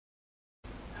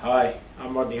Hi,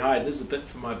 I'm Rodney. This is a bit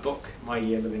from my book, My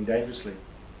Year Living Dangerously.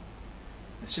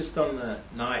 It's just on the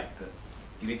night,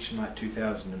 election night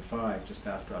 2005, just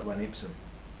after I won Epsom.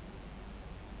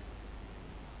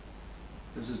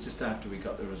 This was just after we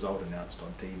got the result announced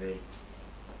on TV.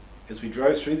 As we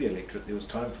drove through the electorate, there was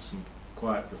time for some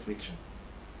quiet reflection.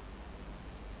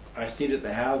 I stared at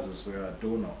the houses where I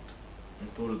door knocked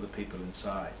and thought of the people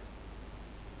inside.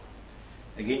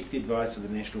 Against the advice of the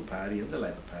National Party and the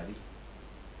Labour Party,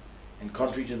 and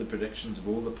contrary to the predictions of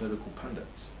all the political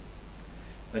pundits,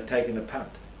 they'd taken a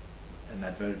punt and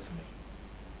they'd voted for me.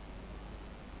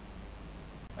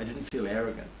 I didn't feel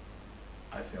arrogant,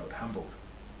 I felt humbled.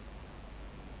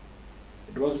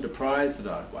 It wasn't a prize that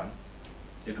I'd won,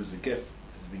 it was a gift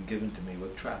that had been given to me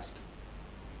with trust.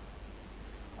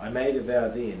 I made a vow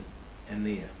then and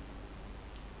there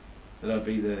that I'd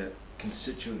be the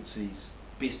constituency's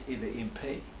best ever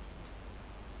MP,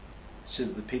 so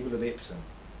that the people of Epsom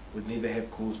would never have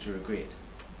cause to regret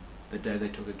the day they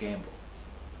took a gamble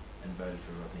and voted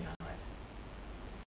for Rodney.